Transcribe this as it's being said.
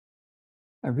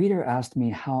A reader asked me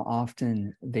how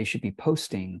often they should be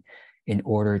posting in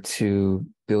order to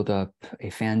build up a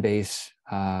fan base,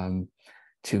 to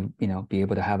be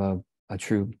able to have a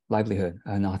true livelihood,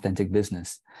 an authentic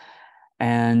business.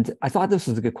 And I thought this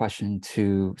was a good question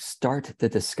to start the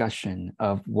discussion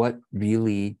of what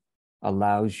really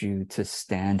allows you to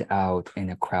stand out in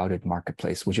a crowded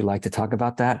marketplace. Would you like to talk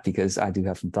about that? Because I do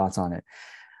have some thoughts on it.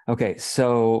 Okay,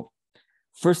 so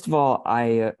first of all,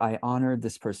 I honored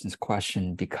this person's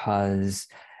question because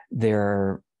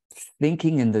they're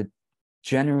thinking in the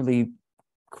generally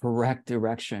correct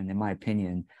direction, in my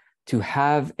opinion, to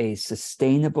have a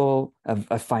sustainable,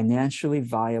 a financially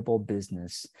viable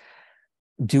business,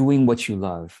 doing what you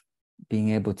love,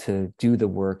 being able to do the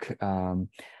work,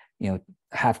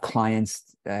 have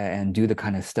clients and do the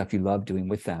kind of stuff you love doing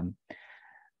with them,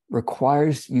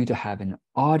 requires you to have an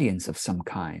audience of some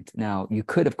kind. Now, you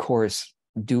could, of course,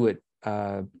 do it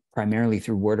primarily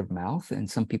through word of mouth, and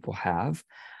some people have,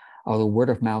 although word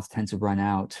of mouth tends to run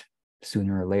out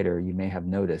sooner or later, you may have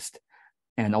noticed.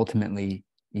 And ultimately,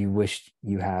 you wish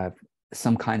you have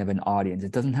some kind of an audience.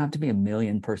 It doesn't have to be a 1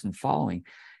 million-person following.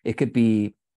 It could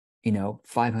be,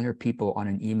 500 people on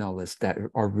an email list that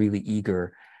are really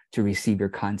eager to receive your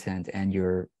content and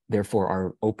therefore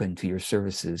are open to your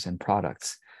services and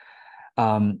products.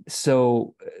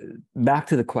 So back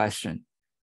to the question,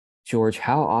 George,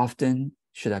 how often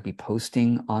should I be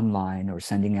posting online or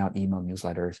sending out email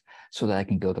newsletters so that I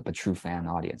can build up a true fan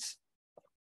audience?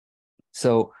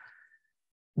 So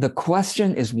the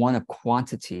question is one of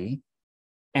quantity,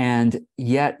 and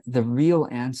yet the real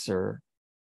answer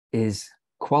is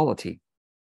quality,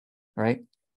 right?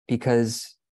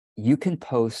 Because you can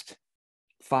post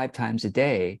 5 times a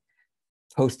day,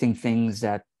 posting things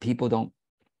that people don't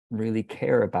really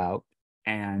care about,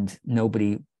 and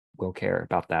nobody will care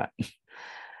about that.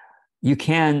 You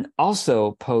can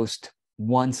also post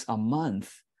once a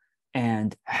month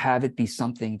and have it be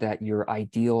something that your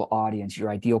ideal audience, your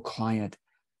ideal client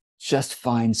just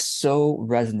finds so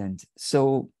resonant,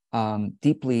 so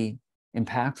deeply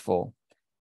impactful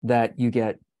that you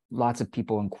get lots of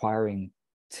people inquiring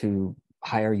to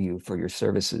hire you for your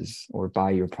services or buy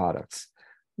your products.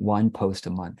 1 post a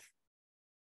month.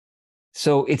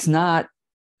 So it's not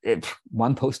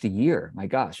one post a year. My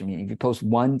gosh, I mean, if you post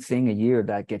one thing a year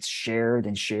that gets shared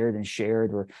and shared and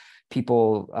shared, or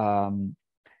people,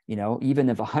 even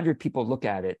if 100 people look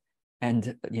at it,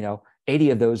 and 80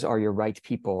 of those are your right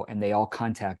people, and they all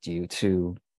contact you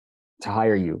to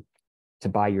hire you, to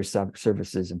buy your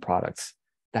services and products,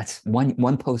 that's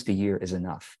one post a year is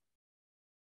enough.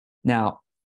 Now,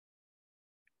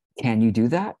 can you do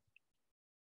that?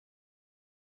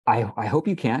 I hope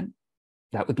you can.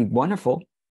 That would be wonderful.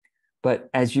 But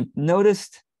as you've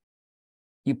noticed,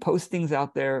 you post things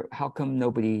out there. How come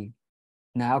it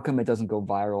doesn't go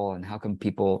viral? And how come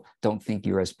people don't think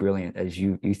you're as brilliant as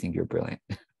you think you're brilliant?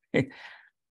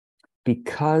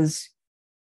 Because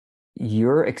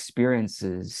your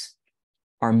experiences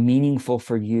are meaningful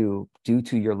for you due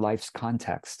to your life's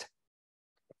context.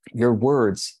 Your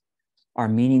words are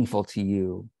meaningful to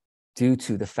you due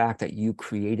to the fact that you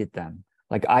created them.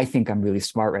 Like, I think I'm really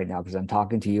smart right now because I'm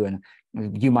talking to you, and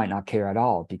you might not care at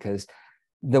all, because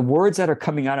the words that are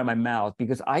coming out of my mouth,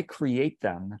 because I create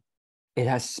them, it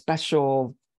has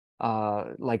special,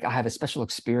 I have a special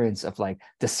experience of like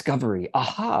discovery.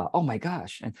 Aha, oh my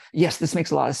gosh. And yes, this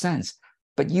makes a lot of sense.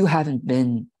 But you haven't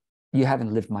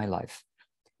lived my life.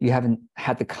 You haven't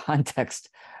had the context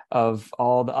of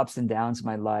all the ups and downs of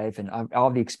my life and all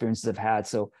the experiences I've had.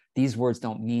 So these words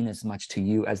don't mean as much to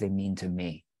you as they mean to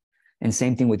me. And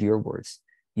same thing with your words.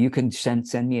 You can send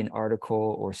me an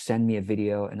article or send me a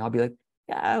video, and I'll be like,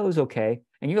 yeah, it was okay.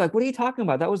 And you're like, what are you talking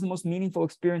about? That was the most meaningful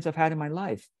experience I've had in my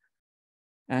life.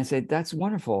 And I said, that's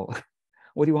wonderful.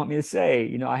 What do you want me to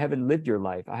say? I haven't lived your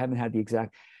life. I haven't had the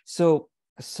exact. So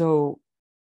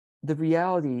the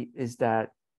reality is that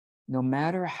no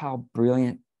matter how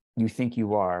brilliant you think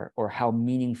you are or how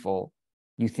meaningful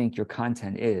you think your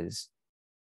content is,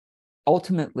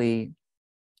 ultimately,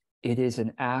 it is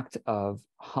an act of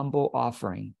humble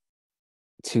offering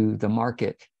to the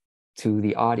market, to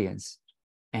the audience,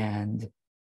 and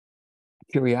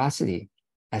curiosity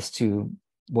as to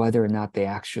whether or not they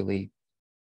actually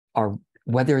are,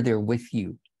 whether they're with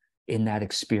you in that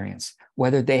experience,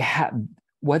 whether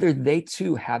they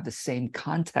too have the same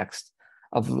context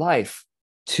of life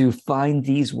to find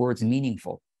these words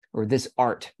meaningful, or this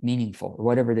art meaningful, or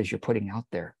whatever it is you're putting out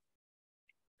there.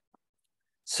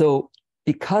 So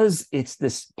because it's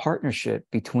this partnership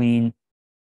between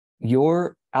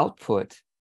your output,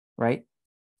 right,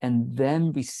 and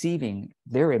them receiving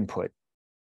their input,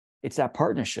 it's that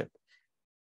partnership.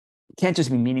 can't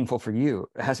just be meaningful for you.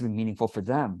 It has to be meaningful for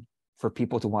them, for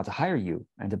people to want to hire you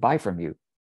and to buy from you.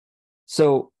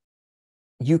 So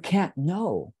you can't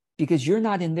know because you're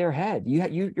not in their head.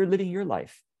 You're living your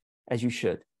life as you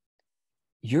should.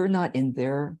 You're not in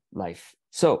their life.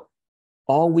 So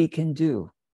all we can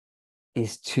do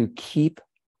is to keep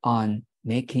on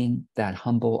making that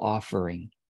humble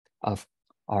offering of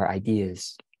our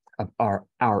ideas, of our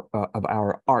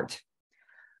art,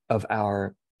 of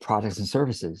our products and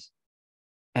services,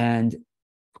 and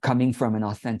coming from an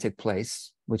authentic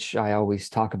place, which I always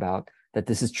talk about, that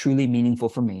this is truly meaningful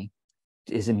for me.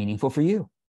 Is it meaningful for you?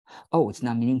 Oh, it's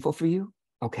not meaningful for you?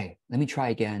 Okay, let me try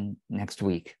again next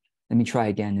week. Let me try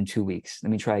again in 2 weeks.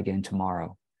 Let me try again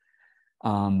tomorrow.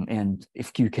 And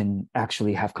if you can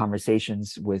actually have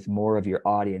conversations with more of your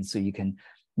audience, so you can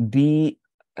be,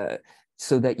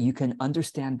 so that you can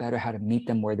understand better how to meet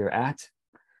them where they're at,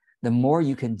 the more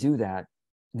you can do that,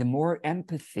 the more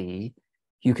empathy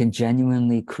you can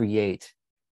genuinely create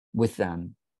with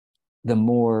them, the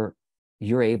more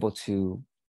you're able to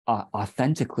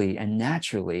authentically and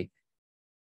naturally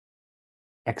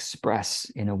express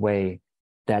in a way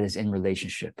that is in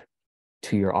relationship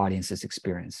to your audience's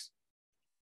experience.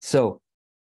 So,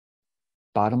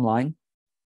 bottom line,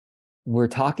 we're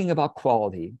talking about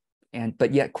quality,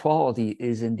 but yet quality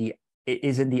is in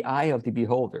the eye of the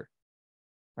beholder,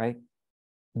 right?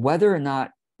 Whether or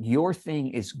not your thing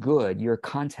is good, your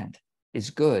content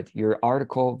is good, your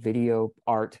article, video,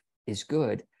 art is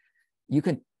good, you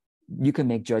can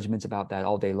make judgments about that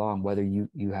all day long, whether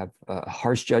you have a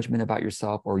harsh judgment about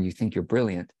yourself or you think you're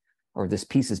brilliant or this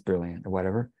piece is brilliant or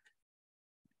whatever.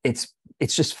 It's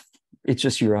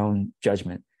just your own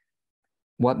judgment.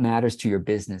 What matters to your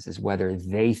business is whether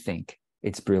they think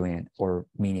it's brilliant or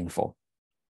meaningful.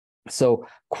 So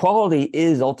quality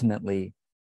is ultimately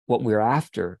what we're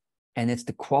after, and it's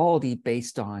the quality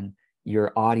based on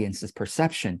your audience's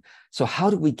perception. So how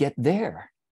do we get there?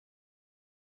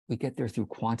 We get there through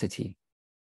quantity.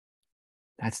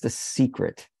 That's the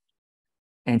secret.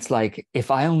 And it's like,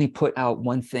 if I only put out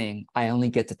one thing, I only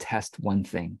get to test one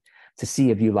thing to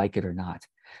see if you like it or not.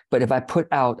 But if I put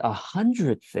out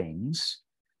 100 things,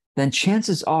 then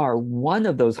chances are one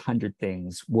of those 100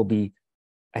 things will be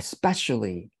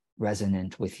especially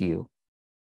resonant with you.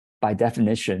 By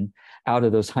definition, out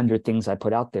of those 100 things I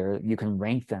put out there, you can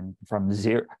rank them from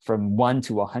 1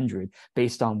 to 100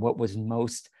 based on what was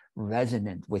most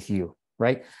resonant with you,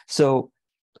 right? So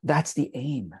that's the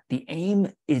aim. The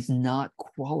aim is not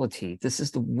quality. This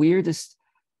is the weirdest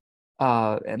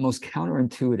and most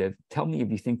counterintuitive. Tell me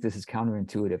if you think this is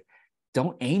counterintuitive.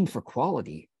 Don't aim for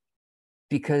quality,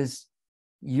 because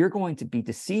you're going to be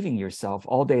deceiving yourself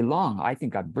all day long. I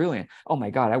think I'm brilliant. Oh my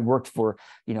God, I worked for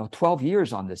 12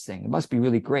 years on this thing. It must be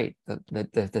really great.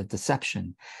 The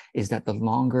deception is that the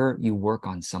longer you work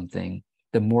on something,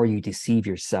 the more you deceive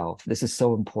yourself. This is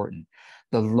so important.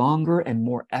 The longer and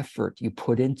more effort you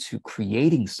put into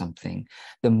creating something,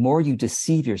 the more you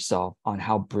deceive yourself on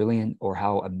how brilliant or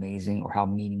how amazing or how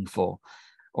meaningful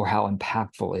or how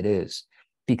impactful it is.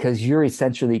 Because you're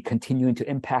essentially continuing to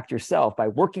impact yourself by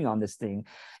working on this thing.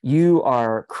 You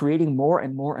are creating more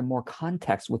and more and more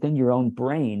context within your own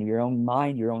brain, your own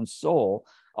mind, your own soul,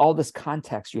 all this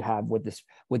context you have with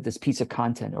this piece of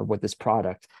content or with this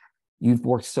product. You've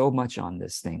worked so much on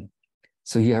this thing.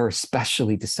 So you are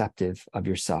especially deceptive of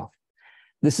yourself.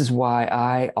 This is why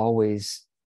I always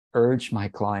urge my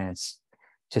clients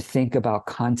to think about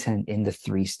content in the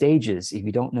 3 stages. If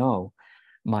you don't know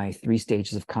my 3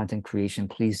 stages of content creation,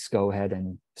 please go ahead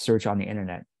and search on the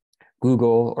internet,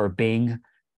 Google or Bing.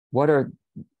 What are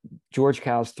George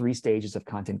Kao's 3 stages of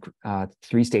content,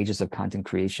 3 stages of content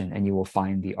creation, and you will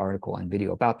find the article and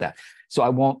video about that. So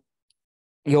I'll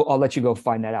let you go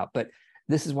find that out. But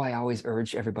this is why I always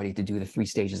urge everybody to do the 3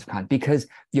 stages of content, because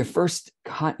your first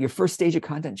stage of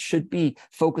content should be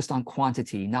focused on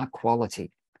quantity, not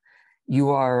quality.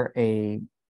 You are an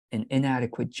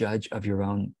inadequate judge of your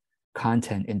own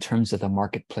content in terms of the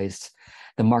marketplace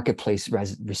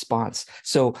response.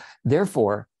 So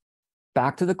therefore,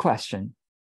 back to the question,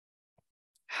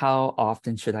 how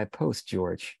often should I post,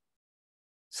 George?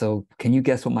 So can you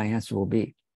guess what my answer will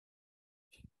be?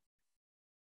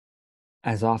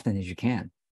 As often as you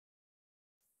can.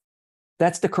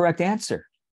 That's the correct answer.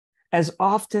 As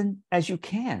often as you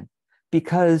can.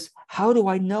 Because how do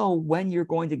I know when you're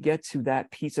going to get to that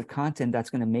piece of content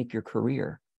that's going to make your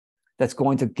career? That's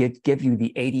going to give you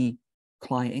the 80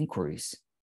 client inquiries?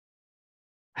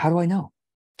 How do I know?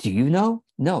 Do you know?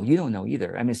 No, you don't know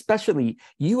either. I mean,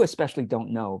 you especially don't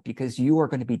know, because you are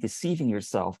going to be deceiving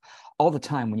yourself all the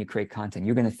time when you create content.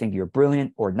 You're going to think you're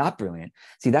brilliant or not brilliant.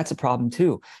 See, that's a problem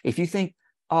too. If you think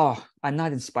oh, I'm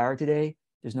not inspired today,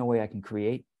 there's no way I can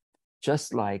create.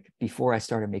 Just like before I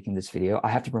started making this video, I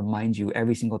have to remind you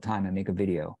every single time I make a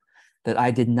video that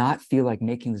I did not feel like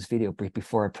making this video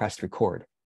before I pressed record.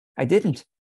 I didn't.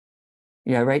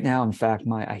 Yeah, right now, in fact,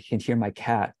 I can hear my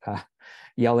cat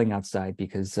yelling outside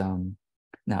because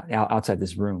not outside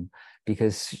this room,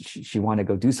 because she wanted to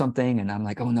go do something, and I'm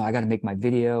like, oh no, I got to make my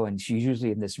video, and she's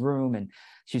usually in this room, and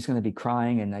she's going to be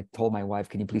crying, and I told my wife,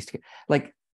 can you please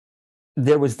like.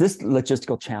 There was this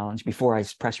logistical challenge before I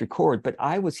press record, but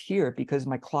I was here because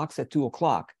my clock's at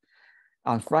 2:00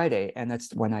 on Friday, and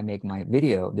that's when I make my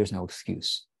video. There's no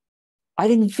excuse. I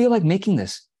didn't feel like making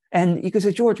this. And you could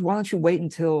say, George, why don't you wait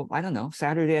until, I don't know,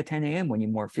 Saturday at 10 a.m. when you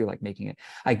more feel like making it?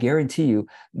 I guarantee you,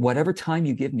 whatever time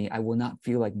you give me, I will not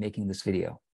feel like making this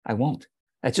video. I won't.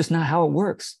 That's just not how it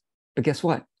works. But guess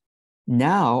what?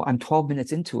 Now I'm 12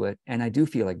 minutes into it, and I do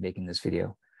feel like making this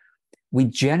video. We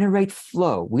generate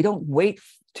flow. We don't wait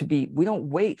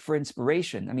for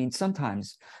inspiration. I mean,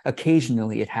 sometimes,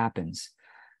 occasionally it happens,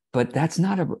 but that's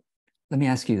not let me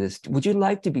ask you this. Would you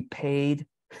like to be paid?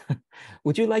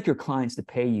 Would you like your clients to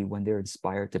pay you when they're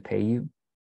inspired to pay you?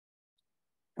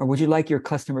 Or would you like your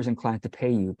customers and clients to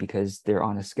pay you because they're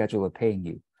on a schedule of paying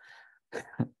you?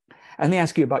 Let me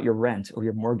ask you about your rent or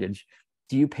your mortgage.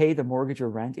 Do you pay the mortgage or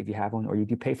rent if you have one, or do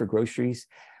you pay for groceries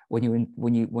when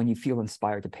you feel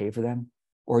inspired to pay for them?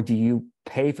 Or do you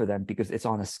pay for them because it's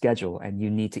on a schedule and you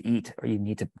need to eat, or you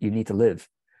need to live?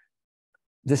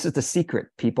 This is the secret,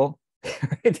 people.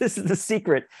 This is the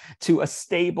secret to a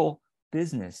stable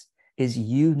business, is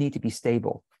you need to be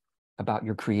stable about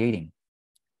your creating.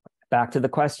 Back to the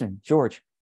question, George,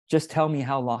 just tell me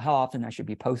how often I should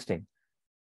be posting.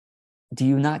 Do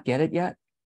you not get it yet?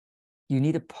 You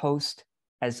need to post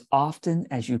as often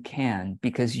as you can,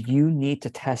 because you need to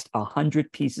test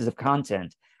 100 pieces of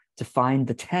content to find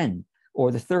the 10 or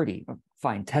the 30.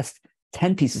 Test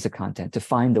 10 pieces of content to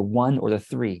find the 1 or the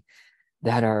 3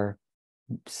 that are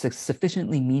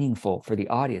sufficiently meaningful for the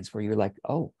audience, where you're like,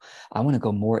 oh, I want to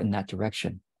go more in that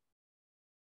direction.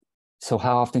 So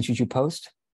how often should you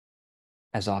post?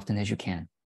 As often as you can.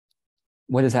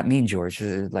 What does that mean, George?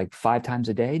 Like 5 times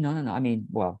a day? No. I mean,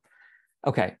 well,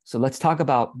 okay, so let's talk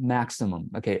about maximum.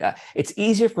 Okay, it's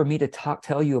easier for me to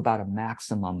tell you about a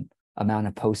maximum amount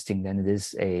of posting than it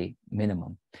is a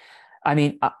minimum. I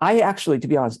mean, I actually, to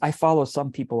be honest, I follow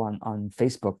some people on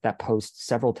Facebook that post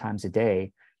several times a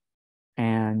day.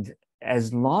 And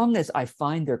as long as I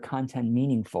find their content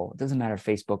meaningful, it doesn't matter,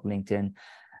 Facebook, LinkedIn,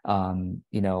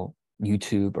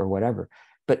 YouTube or whatever.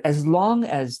 But as long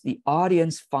as the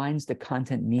audience finds the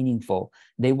content meaningful,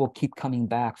 they will keep coming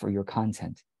back for your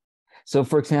content. So,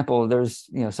 for example, there's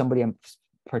somebody I'm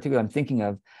thinking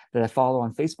of that I follow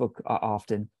on Facebook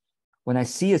often. When I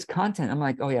see his content, I'm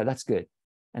like, oh yeah, that's good,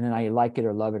 and then I like it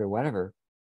or love it or whatever.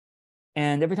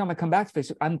 And every time I come back to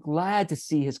Facebook, I'm glad to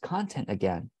see his content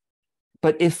again.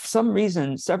 But if some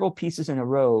reason, several pieces in a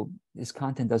row, his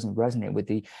content doesn't resonate with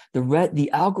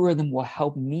the algorithm will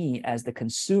help me as the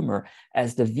consumer,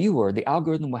 as the viewer. The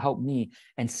algorithm will help me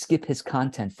and skip his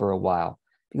content for a while,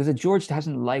 because George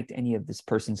hasn't liked any of this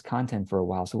person's content for a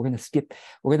while. So we're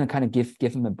going to kind of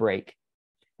give him a break,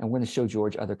 and we're going to show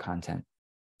George other content.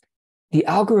 The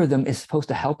algorithm is supposed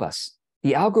to help us.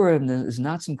 The algorithm is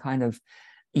not some kind of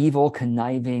evil,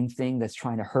 conniving thing that's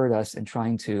trying to hurt us and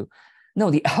trying to. No,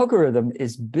 the algorithm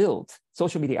is built.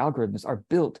 Social media algorithms are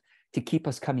built to keep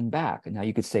us coming back. And now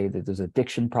you could say that there's an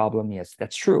addiction problem. Yes,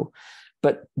 that's true.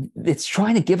 But it's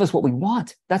trying to give us what we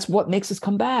want. That's what makes us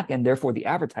come back. And therefore, the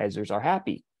advertisers are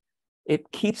happy. It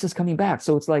keeps us coming back.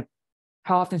 So it's like,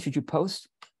 how often should you post?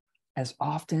 As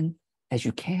often as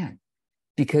you can.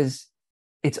 Because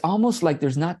it's almost like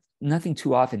there's nothing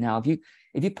too often. Now,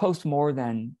 if you post more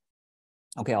than,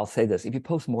 okay, I'll say this. If you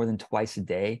post more than twice a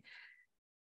day,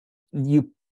 you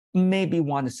maybe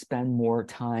want to spend more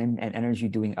time and energy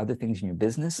doing other things in your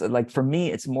business. Like for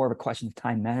me, it's more of a question of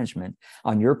time management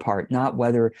on your part, not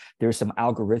whether there's some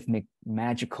algorithmic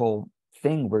magical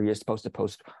thing where you're supposed to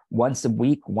post once a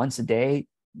week, once a day,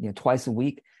 twice a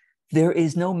week. There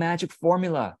is no magic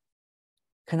formula.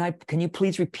 Can you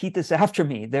please repeat this after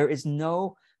me? There is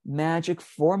no magic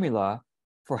formula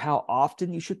for how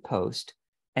often you should post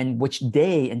and which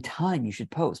day and time you should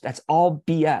post. That's all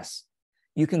BS.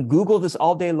 You can Google this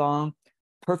all day long.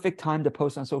 Perfect time to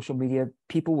post on social media.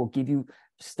 People will give you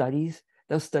studies.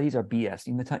 Those studies are BS.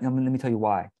 Let me tell you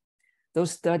why.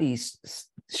 Those studies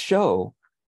show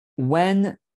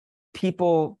when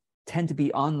people tend to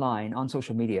be online on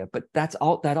social media, but that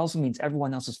also means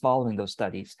everyone else is following those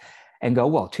studies and go,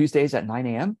 well, Tuesdays at 9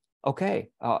 a.m. Okay.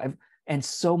 And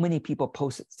so many people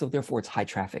post it. So therefore it's high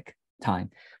traffic. time,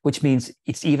 which means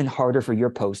it's even harder for your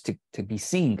post to be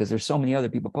seen because there's so many other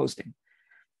people posting.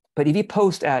 But if you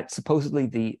post at supposedly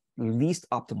the least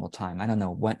optimal time, I don't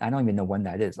know when, I don't even know when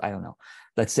that is. I don't know.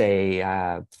 Let's say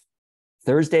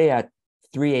Thursday at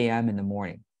 3 a.m. in the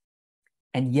morning.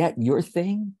 And yet your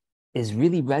thing is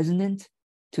really resonant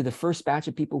to the first batch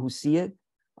of people who see it.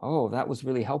 Oh, that was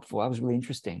really helpful. That was really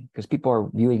interesting because people are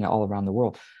viewing it all around the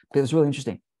world. But it was really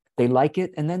interesting. They like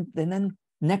it. And then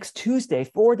next Tuesday,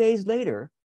 4 days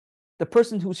later, the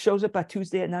person who shows up at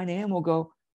Tuesday at 9 a.m. will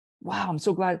go, wow, I'm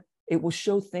so glad. It will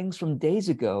show things from days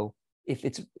ago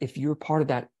if you're part of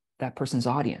that person's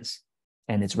audience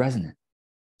and it's resonant.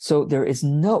 So there is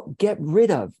no, get rid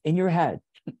of in your head,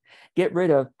 get rid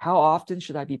of how often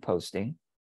should I be posting?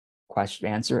 Question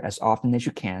answer as often as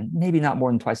you can, maybe not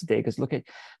more than twice a day, because look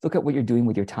at what you're doing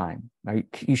with your time. Right?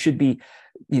 You should be,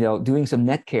 doing some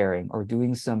net carrying or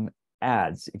doing some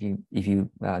ads. If you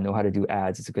know how to do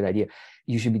ads, it's a good idea.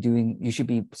 You should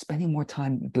be spending more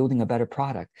time building a better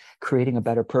product, creating a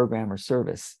better program or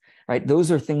service. Right?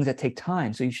 Those are things that take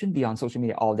time. So you shouldn't be on social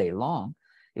media all day long.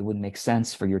 It wouldn't make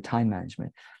sense for your time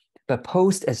management. But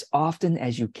post as often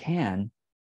as you can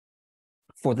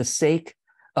for the sake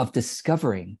of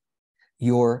discovering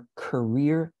your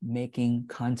career-making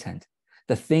content,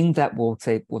 the thing that will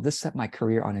say, well, this set my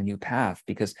career on a new path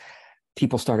because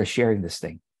people started sharing this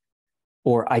thing,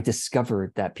 or I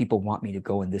discovered that people want me to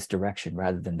go in this direction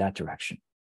rather than that direction.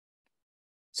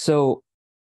 So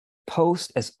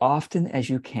post as often as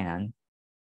you can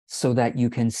so that you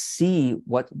can see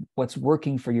what's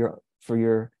working for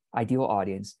your ideal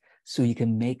audience, so you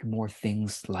can make more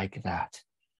things like that,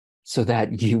 so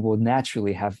that you will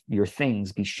naturally have your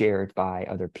things be shared by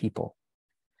other people.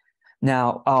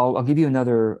 Now, I'll give you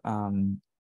another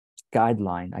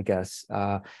guideline, I guess.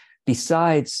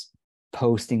 Besides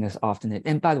posting as often,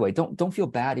 and by the way, don't feel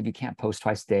bad if you can't post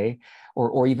twice a day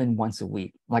or even once a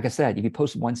week. Like I said, if you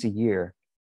post once a year,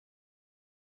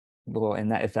 well,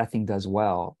 and if that thing does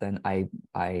well, then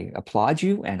I applaud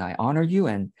you and I honor you,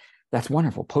 and that's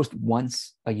wonderful. Post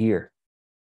once a year,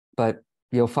 but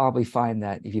you'll probably find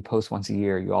that if you post once a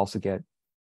year, you also get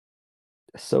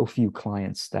so few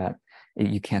clients that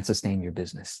you can't sustain your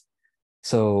business.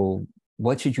 So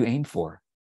what should you aim for?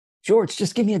 George,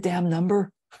 just give me a damn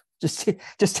number. Just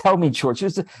tell me, George,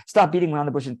 just stop beating around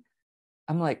the bush. And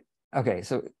I'm like, okay,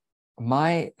 so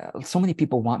so many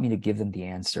people want me to give them the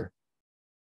answer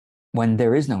when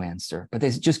there is no answer, but they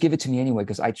just give it to me anyway,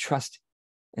 because I trust,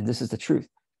 and this is the truth,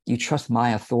 you trust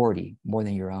my authority more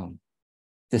than your own.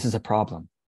 This is a problem.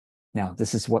 Now,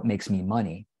 this is what makes me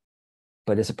money,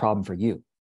 but it's a problem for you.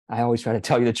 I always try to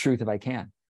tell you the truth if I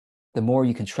can. The more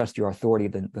you can trust your authority,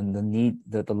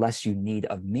 the less you need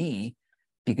of me,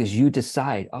 because you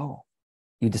decide,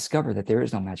 you discover that there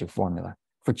is no magic formula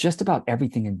for just about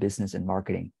everything in business and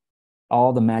marketing.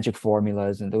 All the magic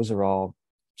formulas, and those are all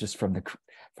just from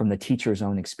the teacher's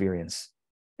own experience,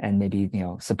 and maybe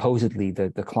supposedly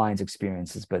the client's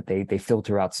experiences, but they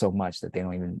filter out so much that they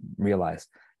don't even realize,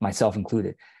 myself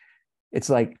included. It's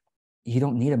like, you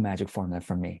don't need a magic formula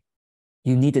from me.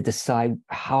 You need to decide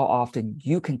how often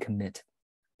you can commit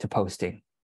to posting.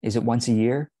 Is it once a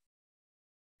year?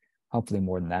 Hopefully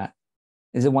more than that.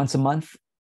 Is it once a month?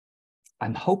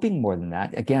 I'm hoping more than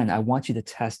that. Again, I want you to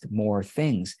test more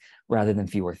things rather than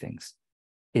fewer things.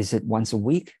 Is it once a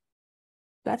week?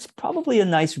 That's probably a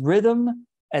nice rhythm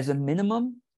as a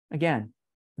minimum. Again,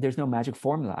 there's no magic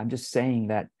formula. I'm just saying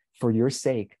that for your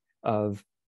sake of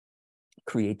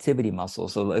creativity muscle.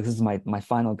 So this is my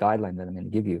final guideline that I'm going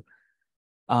to give you.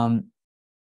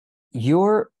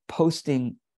 Your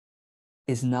posting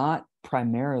is not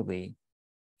primarily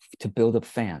to build up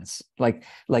fans. Like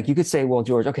you could say, well,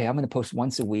 George, okay, I'm going to post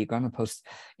once a week, or I'm going to post,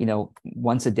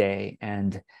 once a day.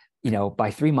 And, by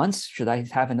 3 months, should I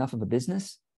have enough of a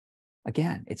business?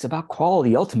 Again, it's about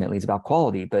quality. Ultimately, it's about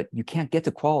quality, but you can't get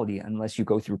to quality unless you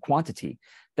go through quantity.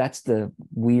 That's the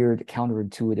weird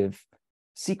counterintuitive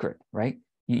secret, right?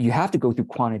 You have to go through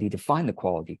quantity to find the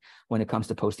quality when it comes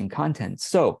to posting content.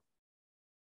 So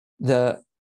the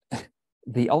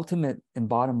ultimate and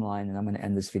bottom line, and I'm going to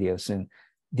end this video soon,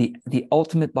 the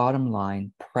ultimate bottom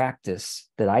line practice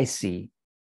that I see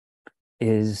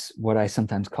is what I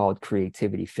sometimes call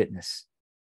creativity fitness,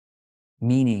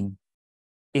 meaning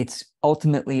it's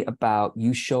ultimately about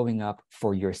you showing up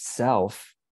for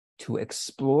yourself to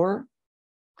explore,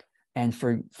 and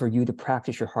for you to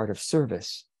practice your heart of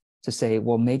service, to say,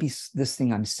 well, maybe this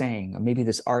thing I'm saying, or maybe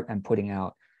this art I'm putting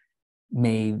out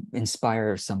may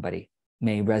inspire somebody,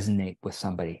 may resonate with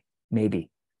somebody. Maybe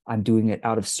I'm doing it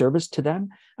out of service to them.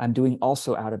 I'm doing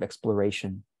also out of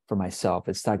exploration for myself.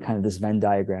 It's like kind of this Venn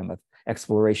diagram of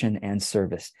exploration and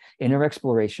service. Inner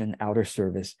exploration, outer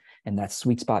service, and that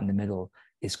sweet spot in the middle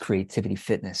is creativity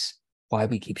fitness. Why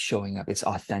we keep showing up, it's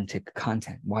authentic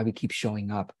content. Why we keep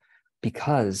showing up,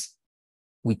 because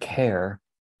we care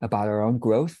about our own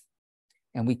growth,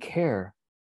 and we care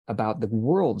about the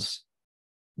world's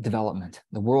development,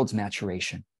 the world's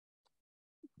maturation,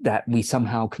 that we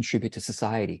somehow contribute to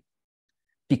society.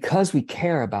 Because we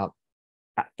care about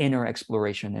inner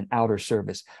exploration and outer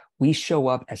service, we show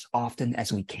up as often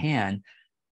as we can,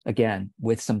 again,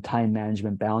 with some time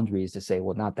management boundaries to say,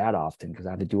 well, not that often, because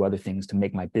I have to do other things to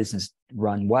make my business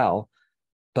run well.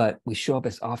 But we show up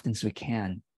as often as we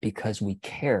can because we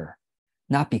care,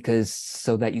 not because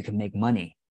so that you can make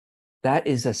money. That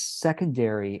is a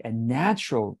secondary and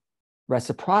natural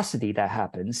reciprocity that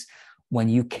happens when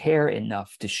you care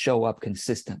enough to show up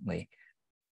consistently,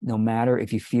 no matter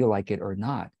if you feel like it or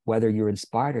not, whether you're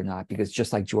inspired or not, because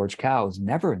just like George Kao is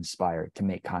never inspired to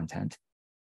make content.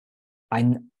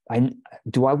 I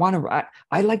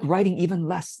like writing even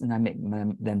less than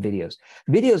videos.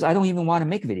 Videos, I don't even want to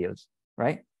make videos,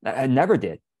 right? I never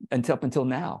did until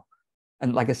now.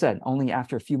 And like I said, only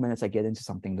after a few minutes I get into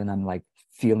something, then I'm like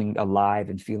feeling alive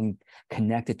and feeling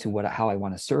connected to how I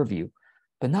want to serve you,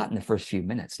 but not in the first few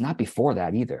minutes, not before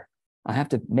that either. I have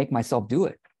to make myself do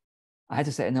it. I had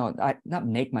to say, no, not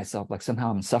make myself like somehow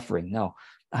I'm suffering. No,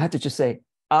 I have to just say,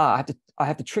 I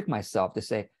have to trick myself to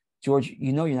say, George,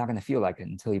 you know, you're not going to feel like it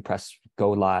until you press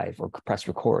go live or press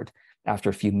record after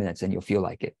a few minutes, and you'll feel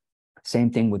like it.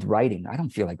 Same thing with writing. I don't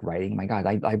feel like writing. My God,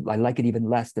 I like it even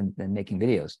less than making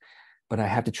videos. But I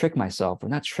have to trick myself, or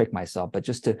not trick myself, but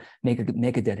just to make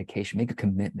a dedication, make a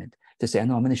commitment to say,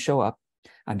 no, I'm going to show up.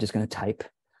 I'm just going to type.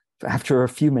 After a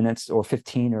few minutes or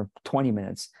 15 or 20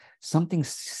 minutes, something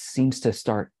seems to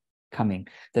start coming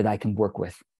that I can work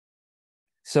with.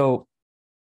 So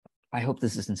I hope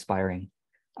this is inspiring.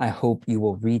 I hope you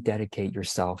will rededicate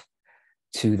yourself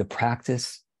to the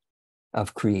practice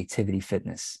of creativity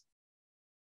fitness.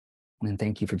 And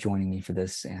thank you for joining me for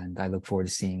this. And I look forward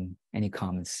to seeing any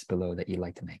comments below that you'd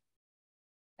like to make.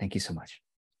 Thank you so much.